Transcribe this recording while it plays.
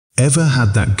Ever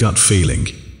had that gut feeling,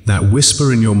 that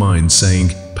whisper in your mind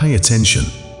saying, "Pay attention"?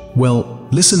 Well,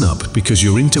 listen up, because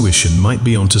your intuition might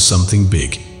be onto something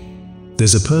big.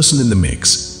 There's a person in the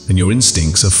mix, and your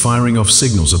instincts are firing off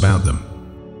signals about them.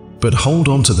 But hold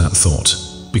on to that thought,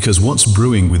 because what's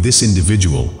brewing with this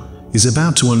individual is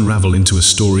about to unravel into a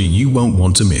story you won't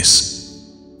want to miss.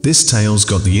 This tale's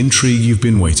got the intrigue you've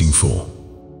been waiting for.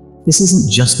 This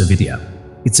isn't just a video.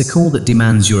 It's a call that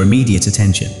demands your immediate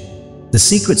attention. The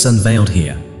secrets unveiled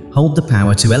here hold the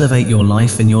power to elevate your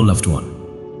life and your loved one.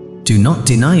 Do not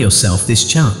deny yourself this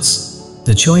chance.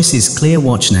 The choice is clear.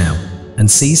 Watch now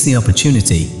and seize the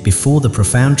opportunity before the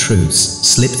profound truths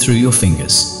slip through your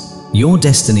fingers. Your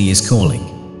destiny is calling,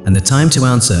 and the time to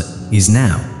answer is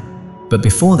now. But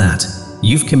before that,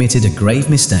 you've committed a grave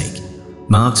mistake,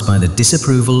 marked by the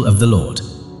disapproval of the Lord.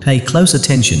 Pay close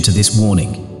attention to this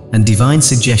warning and divine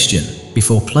suggestion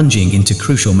before plunging into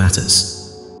crucial matters.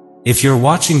 If you're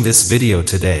watching this video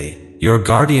today, your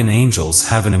guardian angels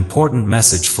have an important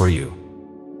message for you.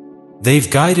 They've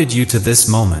guided you to this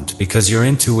moment because your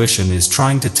intuition is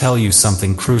trying to tell you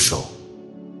something crucial.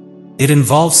 It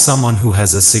involves someone who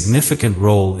has a significant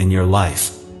role in your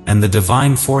life, and the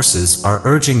divine forces are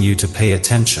urging you to pay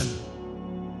attention.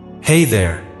 Hey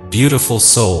there, beautiful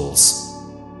souls.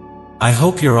 I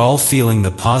hope you're all feeling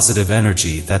the positive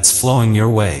energy that's flowing your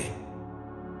way.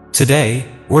 Today,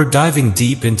 we're diving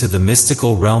deep into the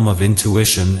mystical realm of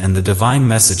intuition and the divine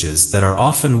messages that are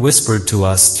often whispered to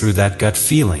us through that gut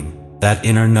feeling, that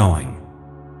inner knowing.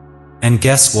 And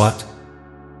guess what?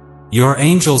 Your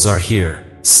angels are here,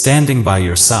 standing by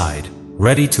your side,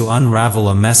 ready to unravel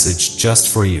a message just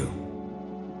for you.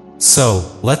 So,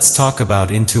 let's talk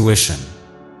about intuition.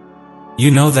 You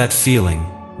know that feeling,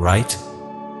 right?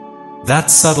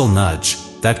 That subtle nudge,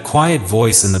 that quiet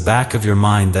voice in the back of your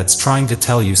mind that's trying to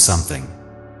tell you something.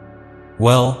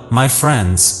 Well, my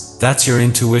friends, that's your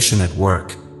intuition at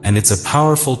work, and it's a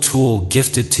powerful tool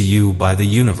gifted to you by the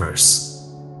universe.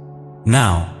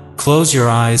 Now, close your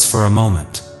eyes for a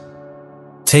moment.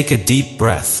 Take a deep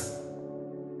breath.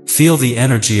 Feel the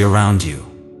energy around you.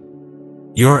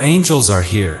 Your angels are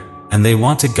here, and they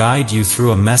want to guide you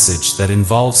through a message that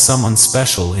involves someone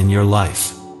special in your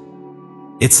life.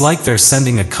 It's like they're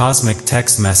sending a cosmic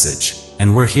text message,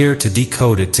 and we're here to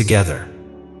decode it together.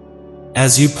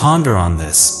 As you ponder on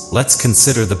this, let's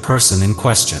consider the person in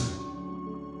question.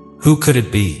 Who could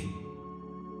it be?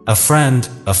 A friend,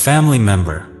 a family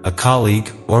member, a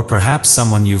colleague, or perhaps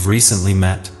someone you've recently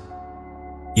met?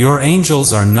 Your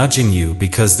angels are nudging you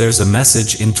because there's a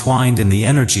message entwined in the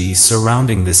energy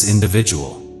surrounding this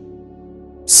individual.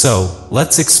 So,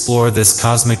 let's explore this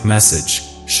cosmic message,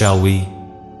 shall we?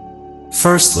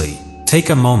 Firstly, take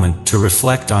a moment to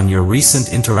reflect on your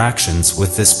recent interactions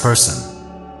with this person.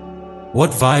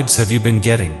 What vibes have you been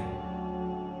getting?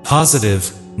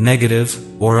 Positive, negative,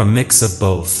 or a mix of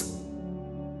both?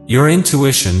 Your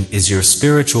intuition is your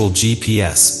spiritual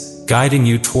GPS, guiding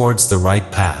you towards the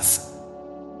right path.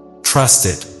 Trust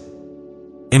it.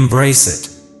 Embrace it.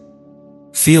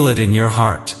 Feel it in your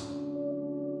heart.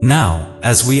 Now,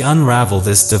 as we unravel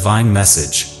this divine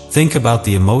message, think about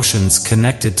the emotions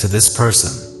connected to this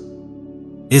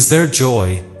person. Is there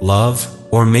joy, love,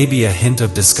 or maybe a hint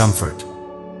of discomfort?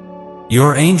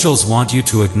 Your angels want you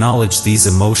to acknowledge these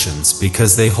emotions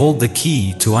because they hold the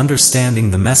key to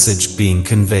understanding the message being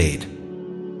conveyed.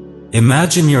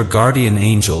 Imagine your guardian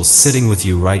angels sitting with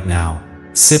you right now,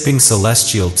 sipping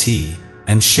celestial tea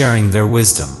and sharing their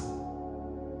wisdom.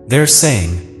 They're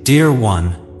saying, "Dear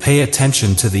one, pay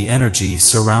attention to the energy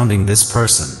surrounding this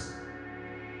person.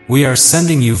 We are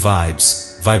sending you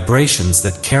vibrations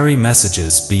that carry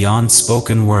messages beyond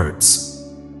spoken words.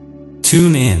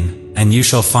 Tune in, and you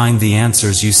shall find the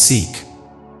answers you seek."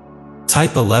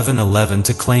 Type 1111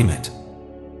 to claim it.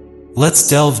 Let's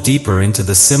delve deeper into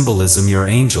the symbolism your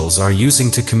angels are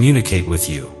using to communicate with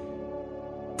you.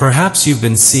 Perhaps you've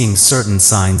been seeing certain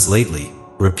signs lately,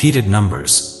 repeated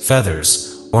numbers, feathers,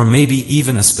 or maybe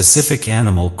even a specific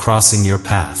animal crossing your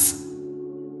path.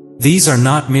 These are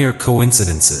not mere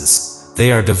coincidences, they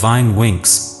are divine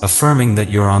winks, affirming that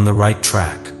you're on the right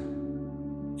track.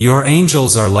 Your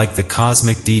angels are like the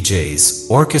cosmic DJs,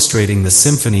 orchestrating the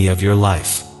symphony of your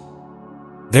life.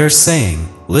 They're saying,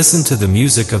 listen to the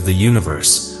music of the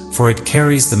universe, for it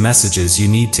carries the messages you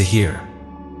need to hear.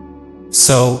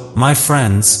 So, my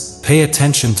friends, pay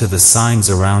attention to the signs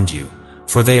around you,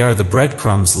 for they are the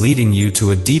breadcrumbs leading you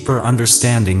to a deeper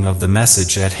understanding of the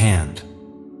message at hand.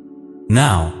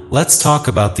 Now, let's talk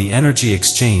about the energy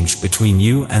exchange between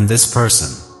you and this person.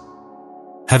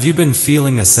 Have you been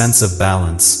feeling a sense of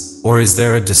balance, or is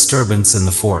there a disturbance in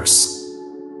the force?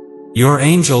 Your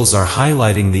angels are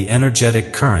highlighting the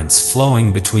energetic currents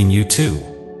flowing between you two.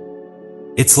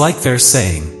 It's like they're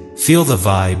saying, feel the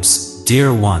vibes,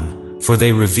 dear one, for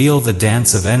they reveal the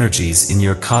dance of energies in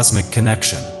your cosmic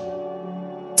connection.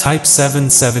 Type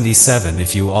 777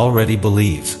 if you already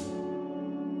believe.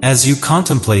 As you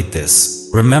contemplate this,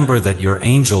 remember that your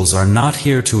angels are not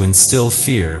here to instill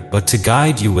fear but to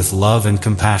guide you with love and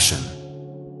compassion.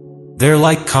 They're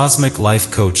like cosmic life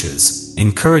coaches,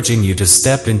 encouraging you to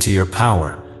step into your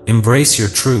power, embrace your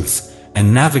truth,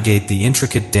 and navigate the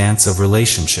intricate dance of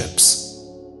relationships.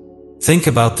 Think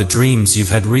about the dreams you've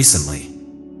had recently.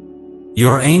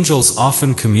 Your angels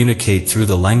often communicate through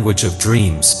the language of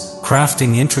dreams,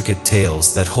 crafting intricate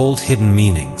tales that hold hidden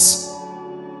meanings.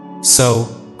 So,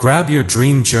 grab your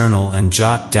dream journal and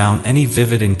jot down any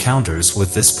vivid encounters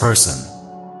with this person.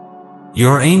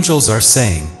 Your angels are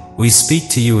saying, we speak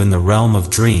to you in the realm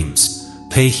of dreams,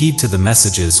 pay heed to the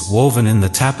messages woven in the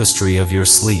tapestry of your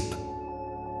sleep.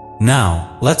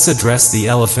 Now, let's address the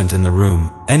elephant in the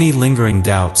room, any lingering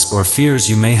doubts or fears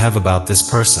you may have about this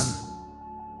person.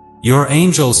 Your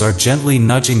angels are gently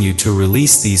nudging you to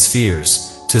release these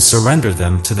fears, to surrender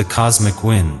them to the cosmic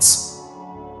winds.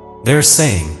 They're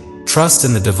saying, trust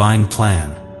in the divine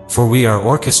plan, for we are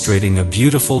orchestrating a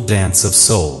beautiful dance of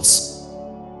souls.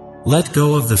 Let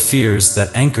go of the fears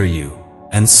that anchor you,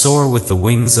 and soar with the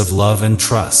wings of love and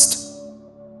trust.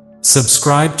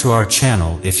 Subscribe to our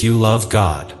channel if you love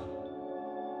God.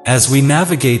 As we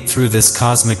navigate through this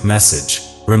cosmic message,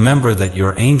 remember that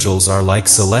your angels are like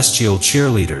celestial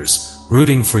cheerleaders,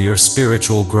 rooting for your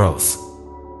spiritual growth.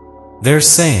 They're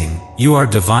saying, you are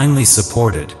divinely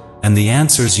supported, and the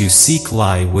answers you seek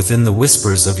lie within the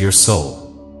whispers of your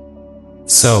soul.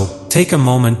 So, take a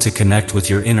moment to connect with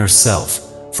your inner self,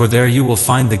 for there you will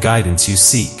find the guidance you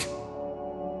seek.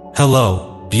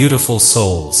 Hello, beautiful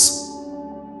souls.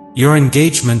 Your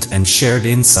engagement and shared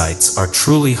insights are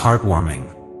truly heartwarming.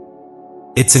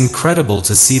 It's incredible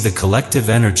to see the collective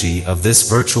energy of this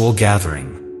virtual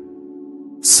gathering.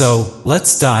 So,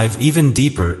 let's dive even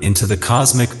deeper into the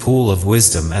cosmic pool of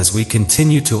wisdom as we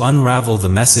continue to unravel the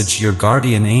message your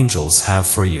guardian angels have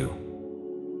for you.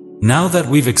 Now that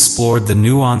we've explored the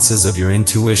nuances of your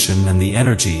intuition and the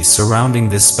energy surrounding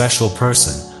this special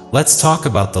person, let's talk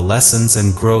about the lessons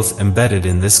and growth embedded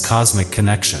in this cosmic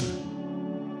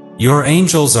connection. Your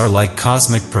angels are like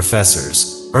cosmic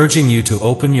professors, urging you to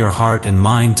open your heart and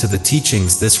mind to the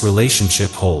teachings this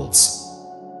relationship holds.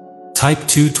 Type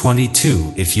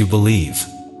 222 if you believe.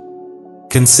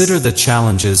 Consider the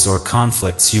challenges or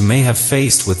conflicts you may have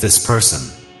faced with this person.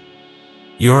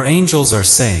 Your angels are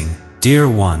saying, dear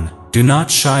one, do not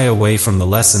shy away from the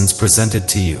lessons presented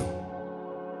to you.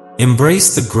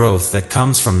 Embrace the growth that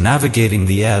comes from navigating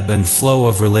the ebb and flow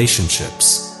of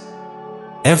relationships.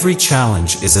 Every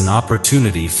challenge is an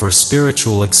opportunity for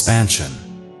spiritual expansion.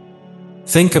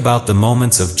 Think about the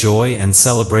moments of joy and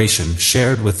celebration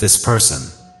shared with this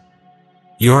person.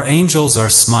 Your angels are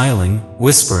smiling,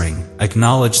 whispering,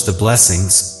 acknowledge the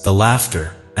blessings, the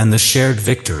laughter, and the shared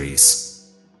victories.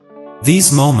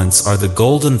 These moments are the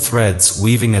golden threads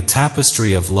weaving a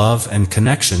tapestry of love and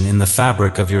connection in the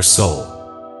fabric of your soul.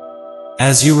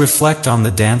 As you reflect on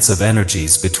the dance of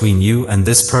energies between you and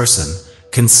this person,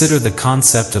 consider the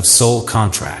concept of soul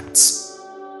contracts.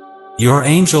 Your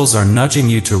angels are nudging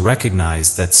you to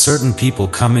recognize that certain people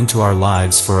come into our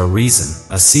lives for a reason,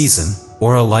 a season,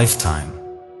 or a lifetime.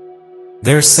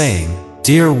 They're saying,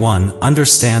 dear one,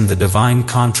 understand the divine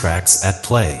contracts at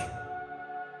play.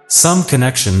 Some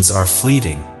connections are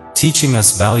fleeting, teaching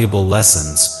us valuable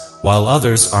lessons, while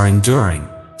others are enduring,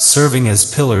 serving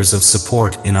as pillars of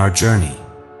support in our journey.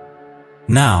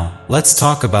 Now, let's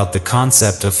talk about the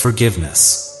concept of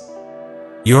forgiveness.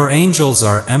 Your angels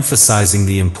are emphasizing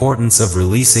the importance of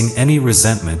releasing any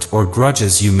resentment or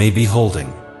grudges you may be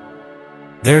holding.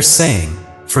 They're saying,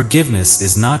 forgiveness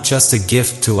is not just a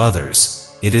gift to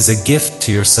others, it is a gift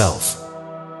to yourself.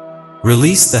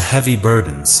 Release the heavy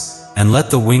burdens, and let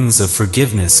the wings of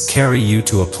forgiveness carry you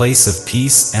to a place of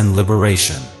peace and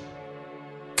liberation.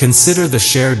 Consider the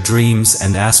shared dreams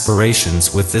and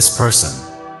aspirations with this person.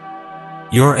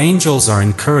 Your angels are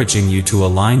encouraging you to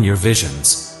align your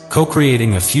visions,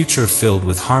 co-creating a future filled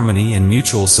with harmony and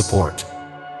mutual support.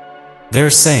 They're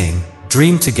saying,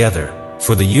 dream together,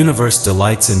 for the universe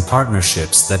delights in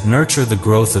partnerships that nurture the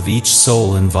growth of each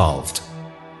soul involved.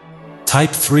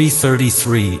 Type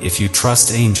 333 if you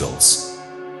trust angels.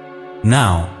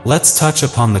 Now, let's touch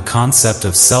upon the concept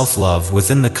of self-love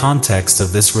within the context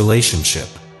of this relationship.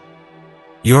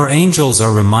 Your angels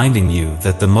are reminding you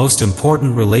that the most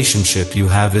important relationship you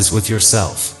have is with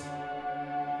yourself.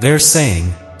 They're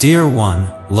saying, dear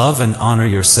one, love and honor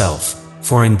yourself,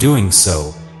 for in doing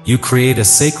so, you create a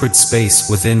sacred space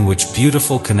within which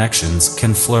beautiful connections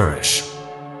can flourish.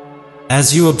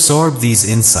 As you absorb these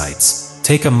insights,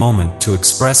 take a moment to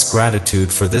express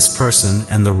gratitude for this person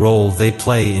and the role they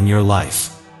play in your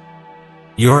life.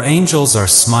 Your angels are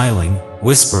smiling,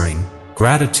 whispering.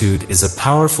 Gratitude is a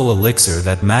powerful elixir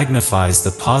that magnifies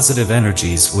the positive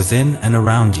energies within and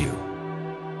around you.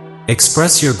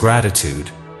 Express your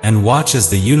gratitude, and watch as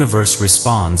the universe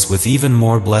responds with even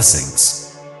more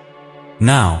blessings.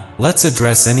 Now, let's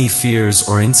address any fears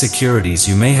or insecurities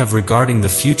you may have regarding the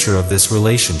future of this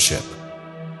relationship.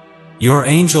 Your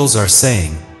angels are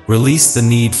saying, release the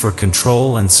need for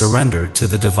control and surrender to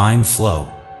the divine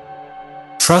flow.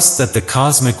 Trust that the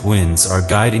cosmic winds are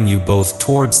guiding you both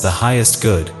towards the highest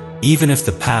good, even if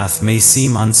the path may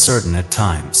seem uncertain at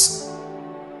times.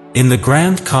 In the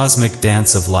grand cosmic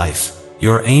dance of life,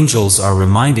 your angels are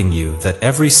reminding you that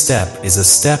every step is a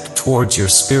step towards your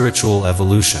spiritual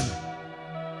evolution.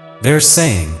 They're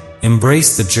saying,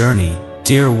 embrace the journey,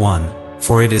 dear one,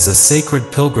 for it is a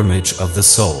sacred pilgrimage of the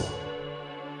soul.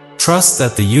 Trust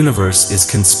that the universe is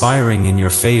conspiring in your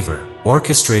favor,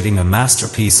 orchestrating a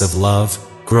masterpiece of love,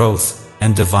 growth,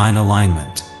 and divine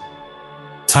alignment.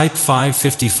 Type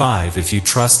 555 if you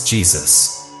trust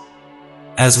Jesus.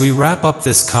 As we wrap up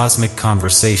this cosmic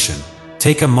conversation,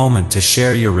 take a moment to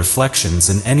share your reflections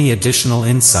and any additional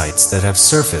insights that have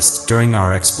surfaced during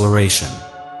our exploration.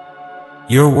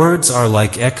 Your words are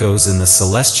like echoes in the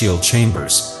celestial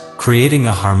chambers, creating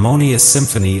a harmonious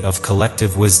symphony of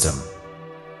collective wisdom.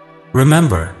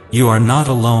 Remember, you are not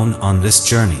alone on this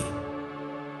journey.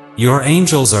 Your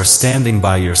angels are standing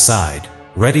by your side,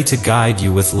 ready to guide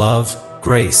you with love,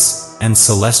 grace, and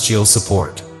celestial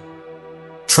support.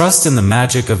 Trust in the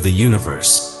magic of the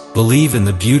universe, believe in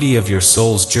the beauty of your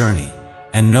soul's journey,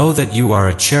 and know that you are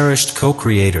a cherished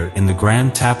co-creator in the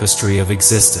grand tapestry of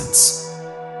existence.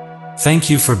 Thank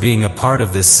you for being a part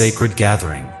of this sacred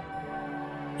gathering.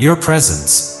 Your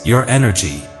presence, your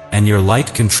energy, and your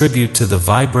light contribute to the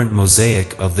vibrant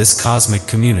mosaic of this cosmic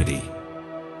community.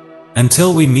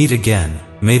 Until we meet again,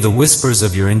 may the whispers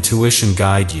of your intuition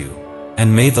guide you,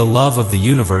 and may the love of the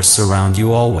universe surround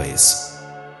you always.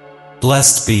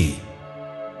 Blessed be.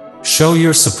 Show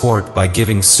your support by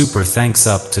giving super thanks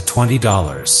up to $20.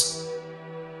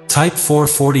 Type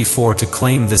 444 to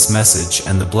claim this message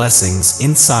and the blessings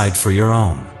inside for your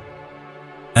own.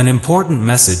 An important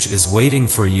message is waiting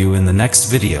for you in the next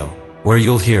video, where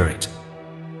you'll hear it.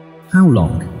 How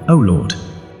long, O Lord?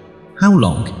 How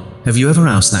long? Have you ever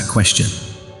asked that question?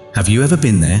 Have you ever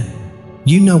been there?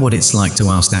 You know what it's like to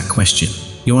ask that question.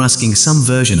 You're asking some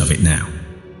version of it now.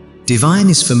 Divine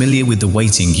is familiar with the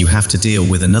waiting you have to deal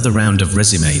with another round of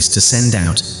resumes to send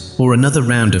out, or another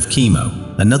round of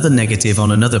chemo, another negative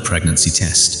on another pregnancy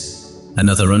test,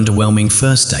 another underwhelming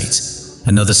first date,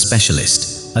 another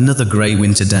specialist, another grey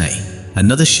winter day,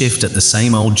 another shift at the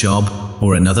same old job,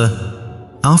 or another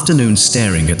afternoon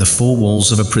staring at the four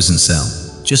walls of a prison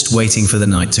cell, just waiting for the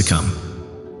night to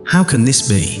come. How can this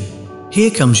be?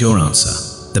 Here comes your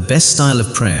answer. The best style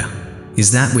of prayer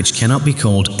is that which cannot be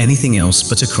called anything else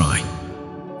but a cry.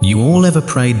 You all ever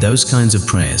prayed those kinds of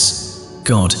prayers?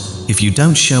 God, if you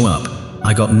don't show up,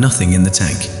 I got nothing in the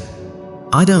tank.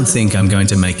 I don't think I'm going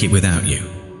to make it without you.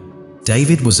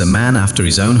 David was a man after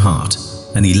his own heart,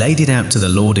 and he laid it out to the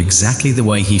Lord exactly the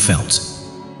way he felt.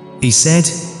 He said,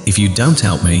 if you don't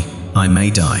help me, I may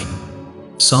die.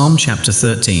 Psalm chapter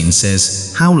 13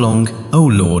 says, how long, O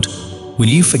Lord, will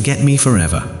you forget me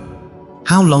forever?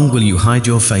 How long will you hide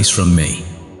your face from me?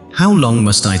 How long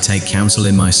must I take counsel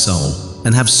in my soul,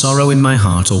 and have sorrow in my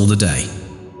heart all the day?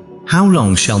 How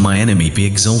long shall my enemy be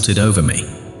exalted over me?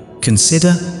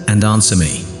 Consider and answer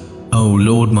me, O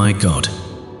Lord my God.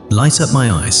 Light up my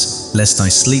eyes, lest I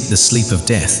sleep the sleep of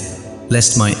death,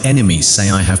 lest my enemies say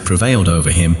I have prevailed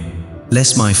over him,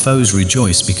 lest my foes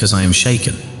rejoice because I am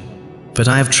shaken. But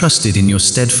I have trusted in your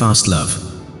steadfast love.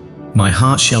 My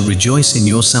heart shall rejoice in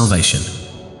your salvation.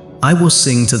 I will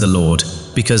sing to the Lord,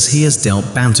 because he has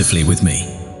dealt bountifully with me.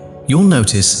 You'll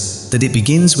notice that it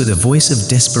begins with a voice of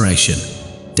desperation.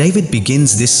 David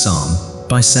begins this psalm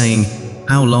by saying,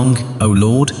 how long, O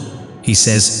Lord? He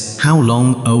says, how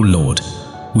long, O Lord,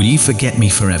 will you forget me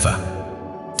forever?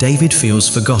 David feels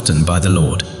forgotten by the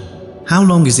Lord. How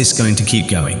long is this going to keep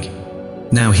going?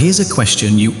 Now here's a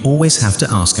question you always have to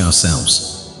ask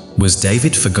ourselves. Was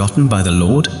David forgotten by the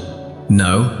Lord?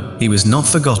 No, he was not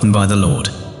forgotten by the Lord.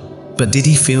 But did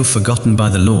he feel forgotten by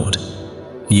the Lord?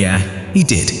 Yeah, he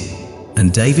did.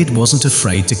 And David wasn't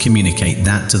afraid to communicate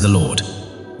that to the Lord.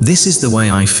 This is the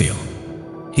way I feel.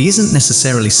 He isn't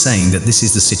necessarily saying that this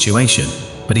is the situation,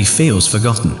 but he feels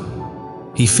forgotten.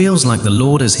 He feels like the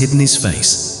Lord has hidden his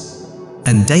face.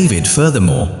 And David,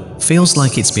 furthermore, feels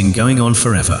like it's been going on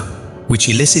forever, which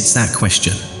elicits that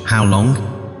question, how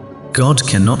long? God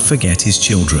cannot forget his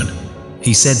children.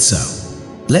 He said so.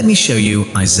 Let me show you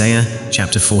Isaiah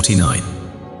chapter 49.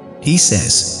 He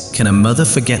says, "Can a mother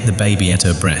forget the baby at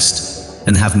her breast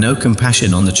and have no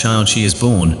compassion on the child she has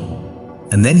borne?"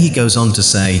 And then he goes on to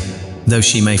say, though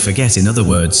she may forget, in other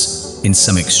words, in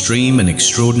some extreme and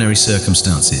extraordinary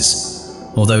circumstances,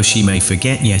 although she may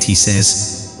forget, yet he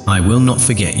says, "I will not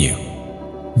forget you."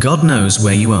 God knows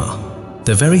where you are.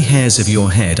 The very hairs of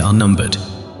your head are numbered.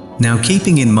 Now,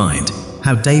 keeping in mind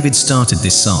how David started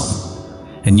this psalm,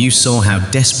 and you saw how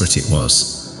desperate it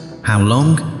was. How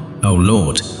long? O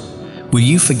Lord, will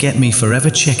you forget me forever?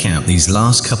 Check out these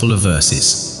last couple of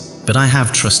verses. But I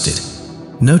have trusted.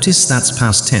 Notice that's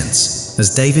past tense,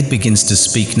 as David begins to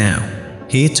speak now,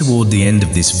 here toward the end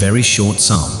of this very short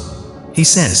psalm. He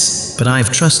says, "But I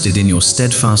have trusted in your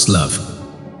steadfast love."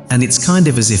 And it's kind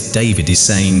of as if David is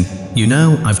saying, you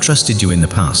know, I've trusted you in the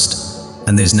past,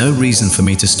 and there's no reason for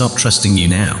me to stop trusting you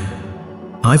now.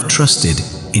 I've trusted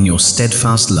in your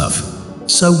steadfast love.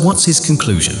 So what's his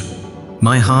conclusion?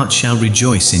 My heart shall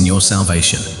rejoice in your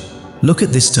salvation. Look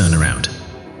at this turnaround.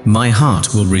 My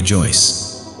heart will rejoice.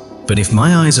 But if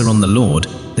my eyes are on the Lord,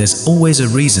 there's always a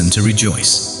reason to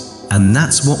rejoice. And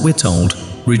that's what we're told,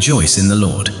 rejoice in the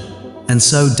Lord. And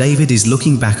so David is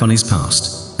looking back on his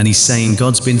past, and he's saying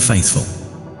God's been faithful.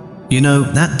 You know,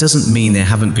 that doesn't mean there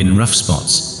haven't been rough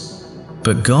spots.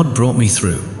 But God brought me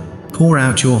through. Pour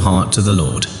out your heart to the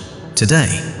Lord.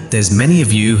 Today, there's many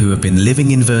of you who have been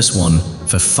living in verse 1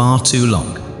 for far too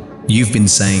long. You've been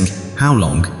saying, how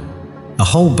long? A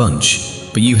whole bunch,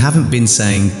 but you haven't been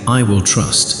saying, I will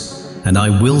trust, and I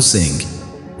will sing,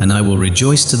 and I will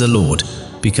rejoice to the Lord,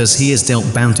 because he has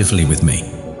dealt bountifully with me.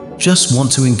 Just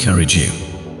want to encourage you.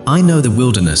 I know the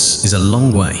wilderness is a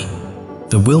long way.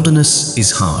 The wilderness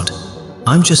is hard.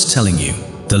 I'm just telling you,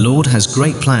 the Lord has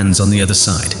great plans on the other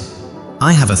side.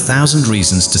 I have 1,000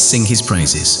 reasons to sing his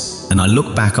praises, and I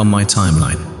look back on my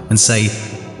timeline and say,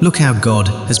 look how God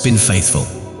has been faithful.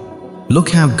 Look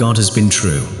how God has been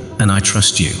true, and I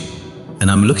trust you.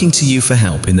 And I'm looking to you for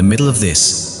help in the middle of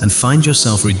this, and find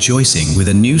yourself rejoicing with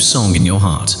a new song in your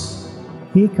heart.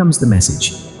 Here comes the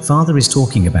message Father is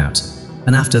talking about,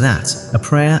 and after that, a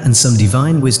prayer and some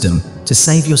divine wisdom to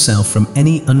save yourself from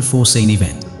any unforeseen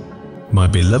event. My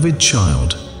beloved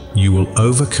child, you will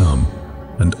overcome,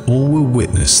 and all will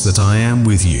witness that I am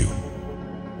with you.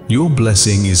 Your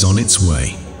blessing is on its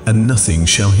way, and nothing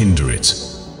shall hinder it.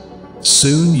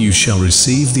 Soon you shall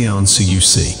receive the answer you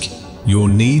seek. Your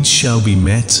needs shall be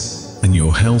met, and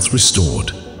your health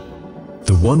restored.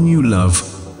 The one you love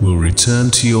will return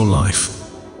to your life.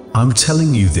 I'm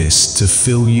telling you this to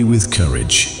fill you with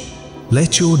courage.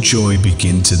 Let your joy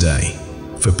begin today,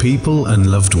 for people and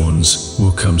loved ones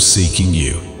will come seeking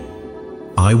you.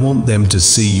 I want them to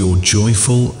see your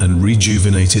joyful and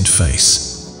rejuvenated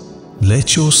face.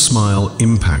 Let your smile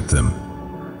impact them,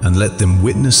 and let them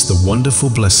witness the wonderful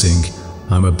blessing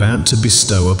I'm about to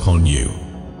bestow upon you.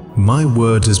 My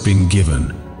word has been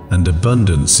given, and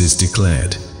abundance is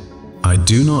declared. I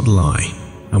do not lie,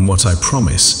 and what I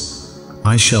promise,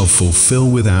 I shall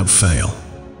fulfill without fail.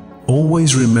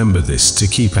 Always remember this to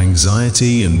keep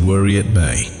anxiety and worry at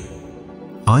bay.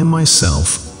 I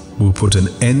myself will put an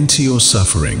end to your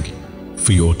suffering,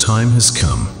 for your time has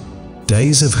come.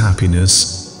 Days of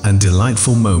happiness and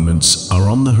delightful moments are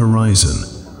on the horizon,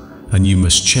 and you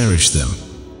must cherish them.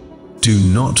 Do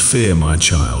not fear, my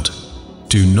child.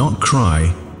 Do not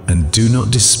cry, and do not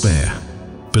despair.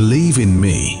 Believe in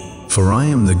me, for I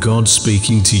am the God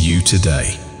speaking to you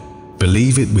today.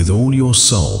 Believe it with all your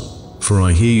soul, for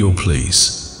I hear your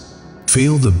pleas.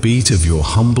 Feel the beat of your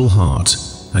humble heart,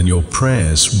 and your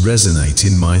prayers resonate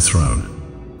in my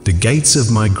throne. The gates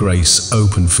of my grace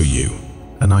open for you,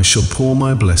 and I shall pour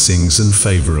my blessings and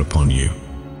favor upon you.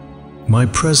 My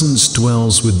presence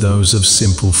dwells with those of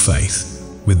simple faith,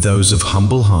 with those of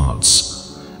humble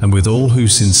hearts, and with all who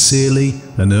sincerely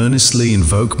and earnestly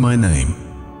invoke my name.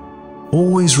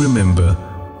 Always remember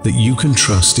that you can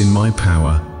trust in my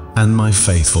power and my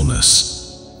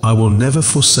faithfulness. I will never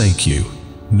forsake you,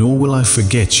 nor will I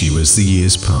forget you as the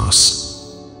years pass.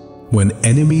 When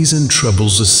enemies and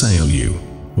troubles assail you,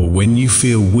 or when you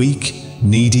feel weak,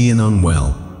 needy and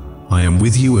unwell, I am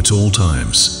with you at all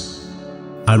times.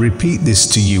 I repeat this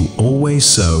to you always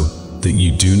so that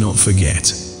you do not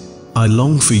forget. I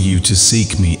long for you to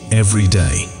seek me every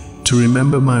day, to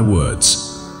remember my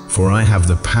words, for I have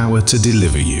the power to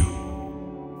deliver you.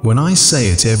 When I say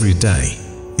it every day,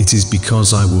 it is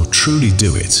because I will truly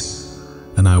do it,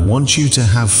 and I want you to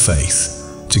have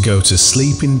faith, to go to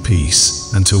sleep in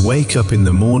peace and to wake up in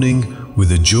the morning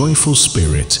with a joyful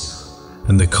spirit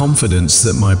and the confidence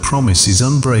that my promise is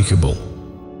unbreakable.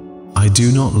 I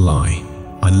do not lie.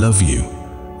 I love you,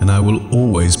 and I will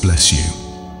always bless you.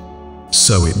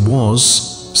 So it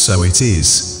was, so it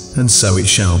is, and so it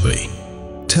shall be.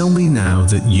 Tell me now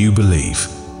that you believe.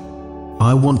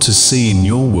 I want to see in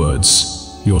your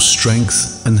words your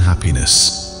strength and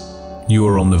happiness. You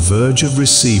are on the verge of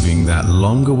receiving that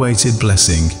long-awaited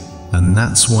blessing, and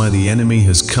that's why the enemy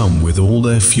has come with all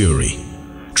their fury,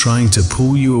 trying to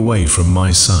pull you away from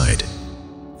my side.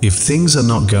 If things are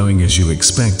not going as you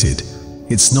expected,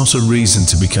 it's not a reason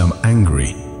to become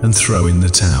angry and throw in the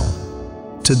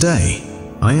towel. Today,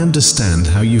 I understand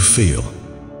how you feel.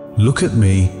 Look at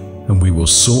me and we will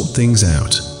sort things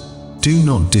out. Do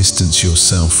not distance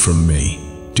yourself from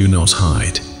me. Do not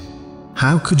hide.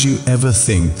 How could you ever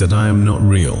think that I am not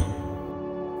real?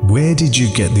 Where did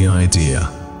you get the idea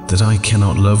that I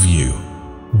cannot love you?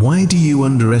 Why do you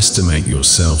underestimate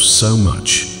yourself so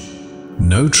much?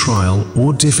 No trial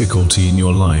or difficulty in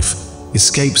your life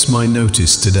escapes my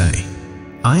notice today.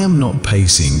 I am not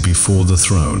pacing before the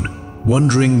throne,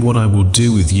 wondering what I will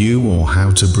do with you or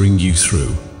how to bring you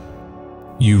through.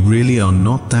 You really are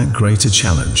not that great a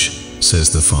challenge,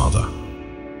 says the Father.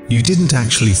 You didn't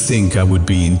actually think I would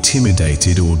be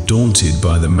intimidated or daunted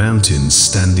by the mountains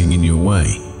standing in your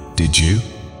way, did you?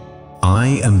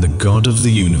 I am the God of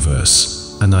the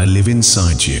universe, and I live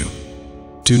inside you.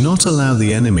 Do not allow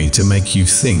the enemy to make you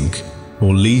think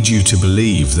or lead you to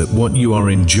believe that what you are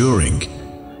enduring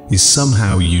is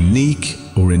somehow unique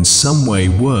or in some way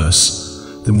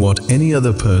worse than what any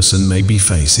other person may be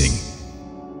facing.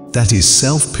 That is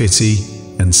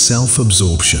self-pity and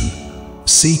self-absorption,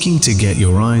 seeking to get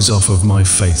your eyes off of my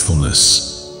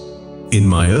faithfulness. In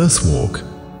my earth walk,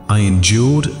 I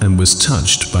endured and was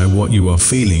touched by what you are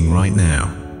feeling right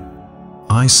now.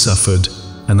 I suffered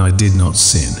and I did not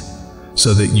sin,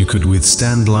 so that you could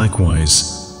withstand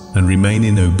likewise and remain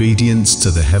in obedience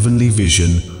to the heavenly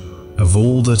vision of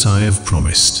all that I have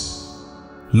promised.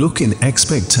 Look in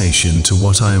expectation to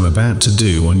what I am about to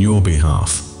do on your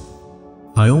behalf.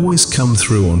 I always come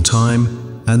through on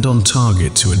time and on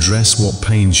target to address what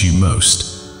pains you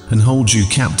most and hold you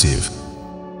captive.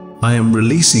 I am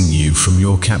releasing you from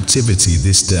your captivity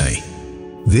this day.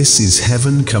 This is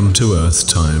heaven come to earth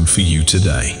time for you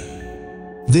today.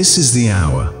 This is the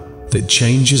hour that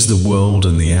changes the world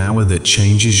and the hour that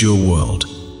changes your world.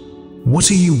 What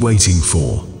are you waiting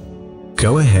for?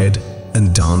 Go ahead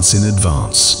and dance in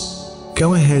advance.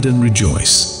 Go ahead and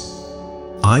rejoice.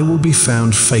 I will be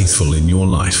found faithful in your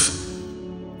life.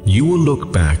 You will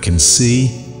look back and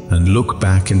see, and look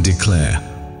back and declare,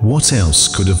 what else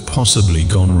could have possibly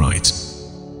gone right?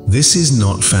 This is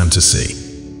not fantasy.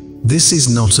 This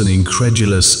is not an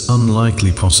incredulous,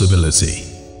 unlikely possibility.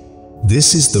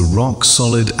 This is the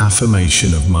rock-solid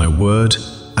affirmation of my word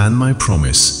and my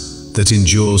promise that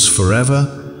endures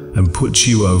forever and puts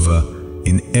you over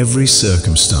in every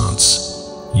circumstance.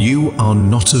 You are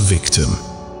not a victim.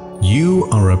 You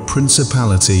are a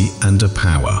principality and a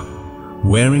power,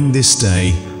 wearing this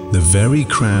day the very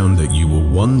crown that you will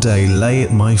one day lay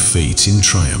at my feet in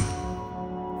triumph.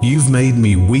 You've made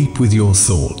me weep with your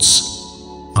thoughts.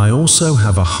 I also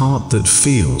have a heart that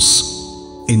feels.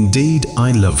 Indeed,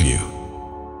 I love you.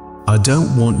 I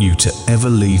don't want you to ever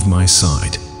leave my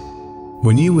side.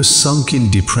 When you were sunk in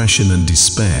depression and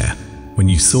despair, when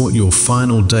you thought your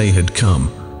final day had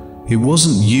come, it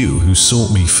wasn't you who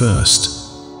sought me first.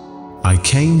 I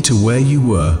came to where you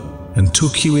were and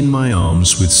took you in my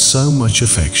arms with so much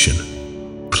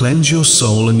affection. Cleanse your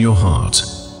soul and your heart,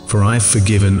 for I have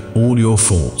forgiven all your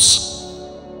faults.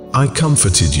 I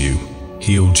comforted you,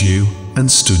 healed you, and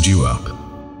stood you up.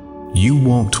 You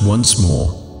walked once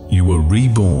more. You were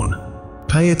reborn.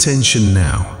 Pay attention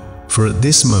now, for at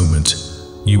this moment,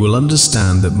 you will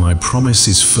understand that my promise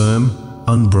is firm,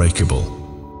 unbreakable.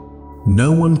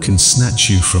 No one can snatch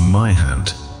you from my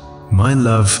hand. My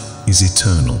love is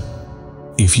eternal.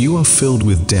 If you are filled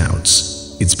with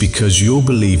doubts, it's because you're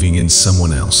believing in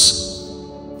someone else.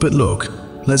 But look,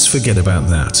 let's forget about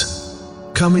that.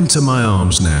 Come into my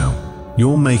arms now.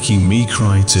 You're making me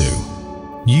cry too.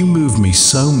 You move me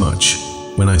so much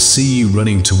when I see you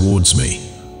running towards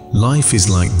me. Life is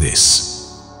like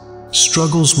this.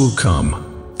 Struggles will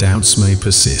come, doubts may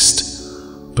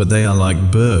persist, but they are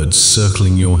like birds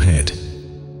circling your head.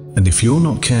 And if you're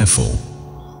not careful,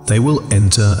 they will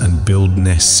enter and build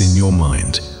nests in your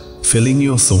mind, filling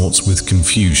your thoughts with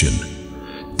confusion,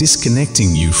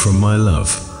 disconnecting you from my love,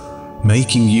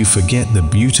 making you forget the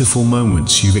beautiful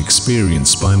moments you've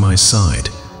experienced by my side,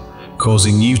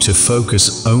 causing you to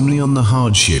focus only on the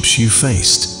hardships you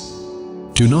faced.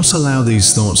 Do not allow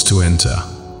these thoughts to enter.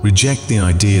 Reject the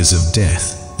ideas of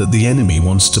death that the enemy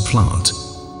wants to plant.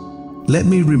 Let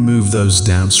me remove those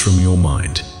doubts from your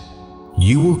mind.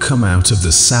 You will come out of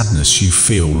the sadness you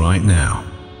feel right now.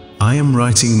 I am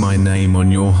writing my name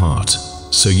on your heart,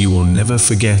 so you will never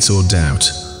forget or doubt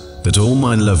that all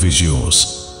my love is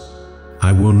yours.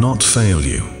 I will not fail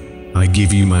you. I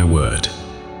give you my word.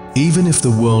 Even if the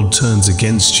world turns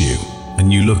against you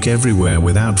and you look everywhere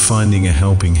without finding a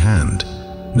helping hand,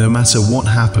 no matter what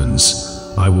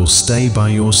happens, I will stay by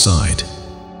your side.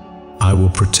 I will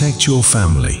protect your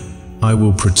family. I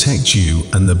will protect you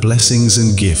and the blessings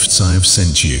and gifts I have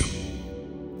sent you.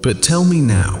 But tell me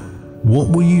now, what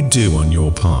will you do on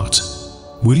your part?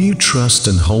 Will you trust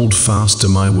and hold fast to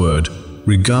my word,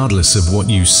 regardless of what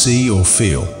you see or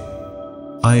feel?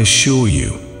 I assure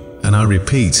you, and I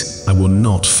repeat, I will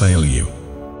not fail you.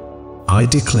 I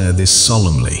declare this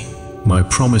solemnly, my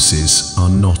promises are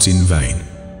not in vain.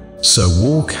 So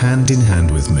walk hand in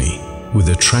hand with me, with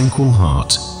a tranquil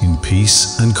heart, in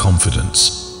peace and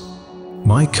confidence.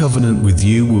 My covenant with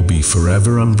you will be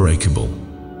forever unbreakable.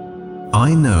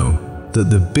 I know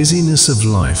that the busyness of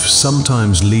life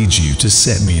sometimes leads you to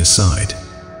set me aside.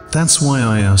 That's why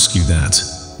I ask you that,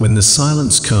 when the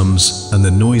silence comes and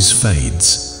the noise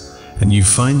fades, and you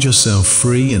find yourself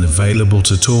free and available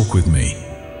to talk with me.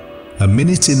 A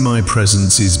minute in my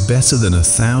presence is better than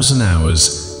 1,000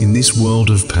 hours in this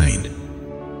world of pain.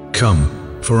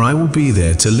 Come, for I will be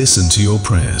there to listen to your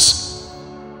prayers.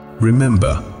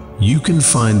 Remember, you can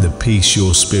find the peace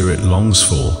your spirit longs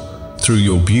for through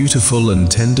your beautiful and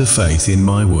tender faith in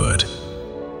my word.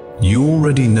 You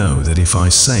already know that if I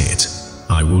say it,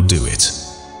 I will do it.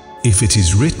 If it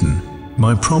is written,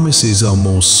 my promises are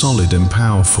more solid and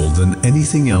powerful than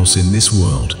anything else in this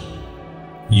world.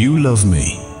 You love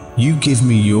me, you give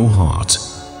me your heart,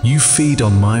 you feed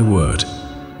on my word,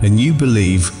 and you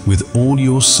believe with all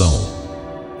your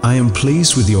soul. I am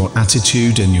pleased with your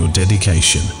attitude and your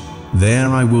dedication. There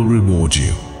I will reward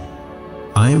you.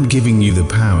 I am giving you the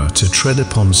power to tread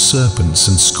upon serpents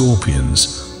and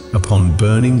scorpions, upon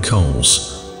burning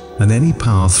coals, and any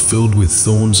path filled with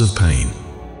thorns of pain.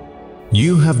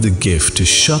 You have the gift to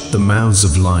shut the mouths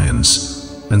of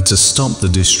lions and to stop the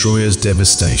destroyer's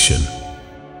devastation.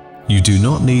 You do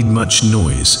not need much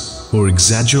noise or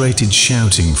exaggerated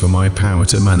shouting for my power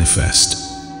to manifest.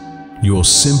 Your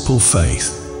simple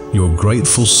faith, your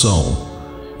grateful soul,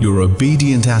 your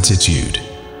obedient attitude,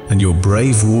 and your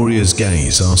brave warrior's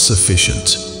gaze are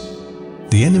sufficient.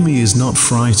 The enemy is not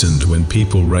frightened when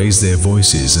people raise their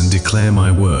voices and declare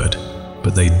my word,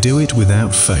 but they do it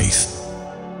without faith.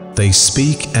 They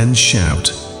speak and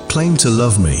shout, claim to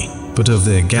love me, but of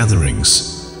their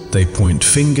gatherings, they point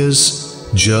fingers,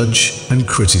 judge and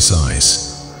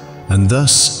criticize, and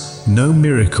thus no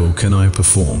miracle can I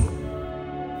perform.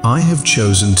 I have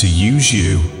chosen to use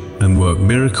you and work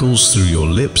miracles through your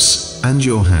lips and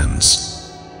your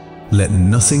hands. Let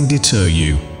nothing deter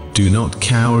you. Do not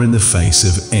cower in the face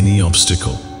of any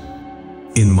obstacle.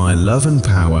 In my love and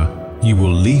power, you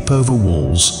will leap over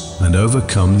walls and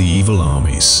overcome the evil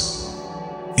armies.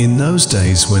 In those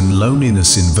days when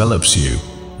loneliness envelops you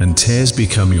and tears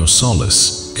become your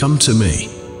solace, come to me.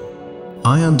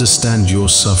 I understand your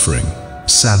suffering,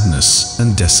 sadness,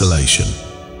 and desolation.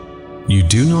 You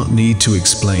do not need to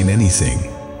explain anything.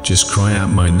 Just cry out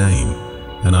my name,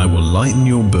 and I will lighten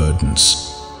your burdens.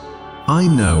 I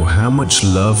know how much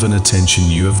love and attention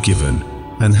you have given,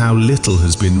 and how little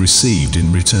has been received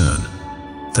in return.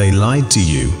 They lied to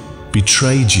you,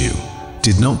 betrayed you,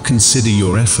 did not consider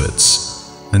your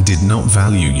efforts, and did not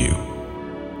value you.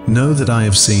 Know that I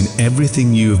have seen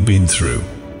everything you have been through,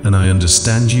 and I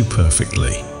understand you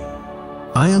perfectly.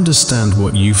 I understand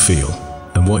what you feel,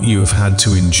 and what you have had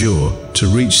to endure to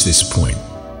reach this point.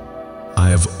 I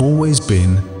have always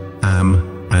been,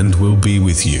 am, and will be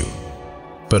with you.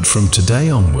 But from today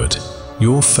onward,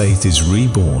 your faith is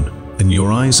reborn and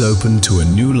your eyes open to a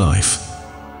new life,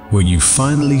 where you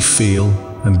finally feel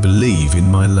and believe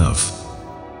in my love.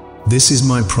 This is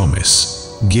my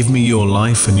promise. Give me your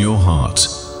life and your heart,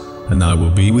 and I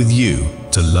will be with you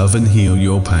to love and heal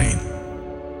your pain.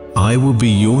 I will be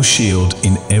your shield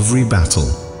in every battle,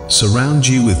 surround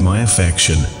you with my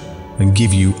affection, and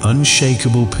give you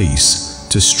unshakable peace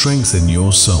to strengthen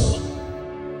your soul.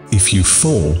 If you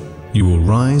fall, you will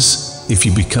rise. If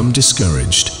you become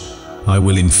discouraged, I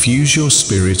will infuse your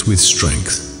spirit with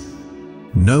strength.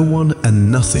 No one and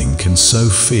nothing can sow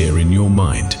fear in your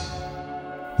mind.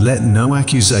 Let no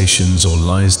accusations or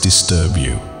lies disturb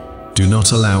you. Do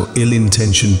not allow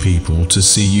ill-intentioned people to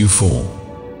see you fall.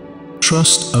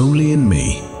 Trust only in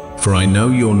me, for I know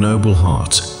your noble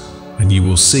heart, and you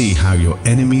will see how your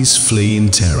enemies flee in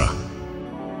terror.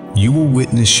 You will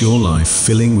witness your life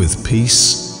filling with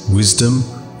peace, wisdom,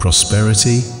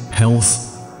 prosperity,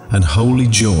 health, and holy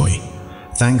joy,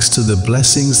 thanks to the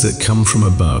blessings that come from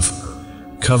above,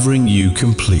 covering you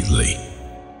completely.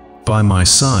 By my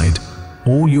side,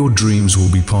 all your dreams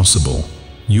will be possible.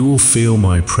 You will feel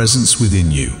my presence within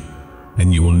you,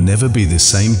 and you will never be the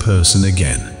same person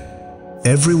again.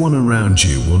 Everyone around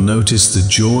you will notice the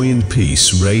joy and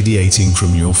peace radiating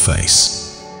from your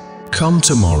face. Come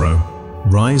tomorrow,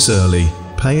 rise early,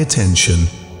 pay attention,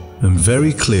 and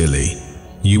very clearly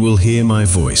you will hear my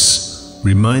voice,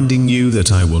 reminding you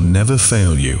that I will never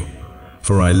fail you,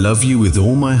 for I love you with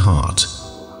all my heart,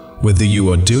 whether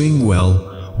you are doing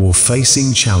well or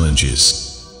facing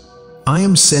challenges. I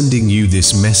am sending you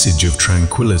this message of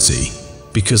tranquility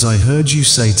because I heard you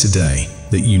say today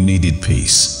that you needed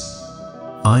peace.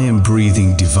 I am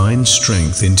breathing divine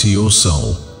strength into your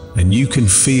soul, and you can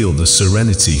feel the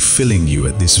serenity filling you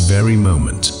at this very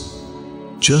moment.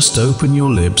 Just open your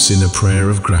lips in a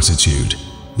prayer of gratitude.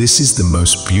 This is the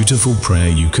most beautiful prayer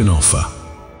you can offer.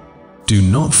 Do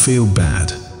not feel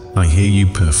bad. I hear you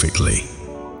perfectly.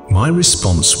 My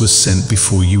response was sent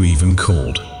before you even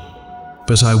called.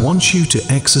 But I want you to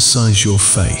exercise your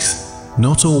faith,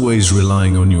 not always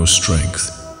relying on your strength,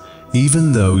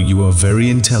 even though you are very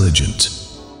intelligent.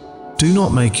 Do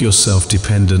not make yourself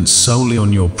dependent solely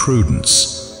on your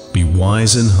prudence. Be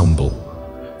wise and humble,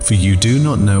 for you do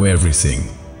not know everything.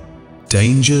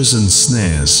 Dangers and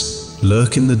snares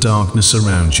lurk in the darkness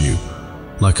around you,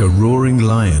 like a roaring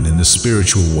lion in the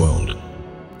spiritual world.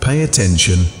 Pay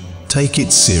attention, take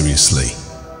it seriously.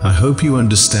 I hope you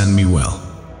understand me well.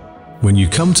 When you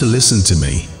come to listen to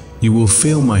me, you will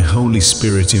feel my Holy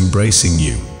Spirit embracing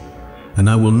you, and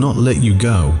I will not let you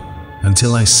go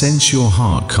until I sense your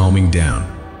heart calming down.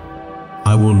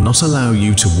 I will not allow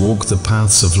you to walk the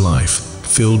paths of life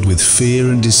filled with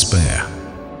fear and despair.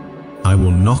 I will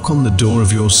knock on the door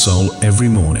of your soul every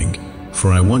morning,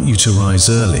 for I want you to rise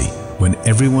early when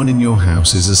everyone in your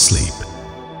house is asleep.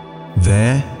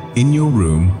 There, in your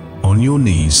room, on your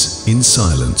knees, in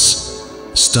silence,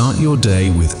 start your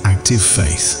day with active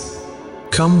faith.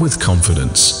 Come with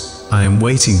confidence. I am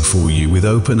waiting for you with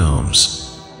open arms.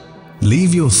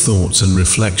 Leave your thoughts and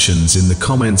reflections in the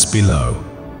comments below.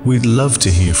 We'd love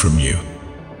to hear from you.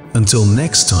 Until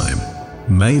next time,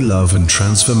 may love and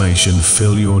transformation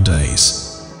fill your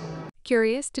days.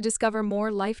 Curious to discover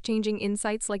more life-changing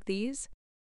insights like these?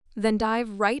 Then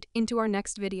dive right into our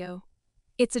next video.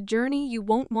 It's a journey you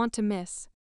won't want to miss.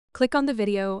 Click on the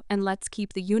video and let's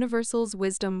keep the universal's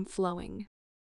wisdom flowing.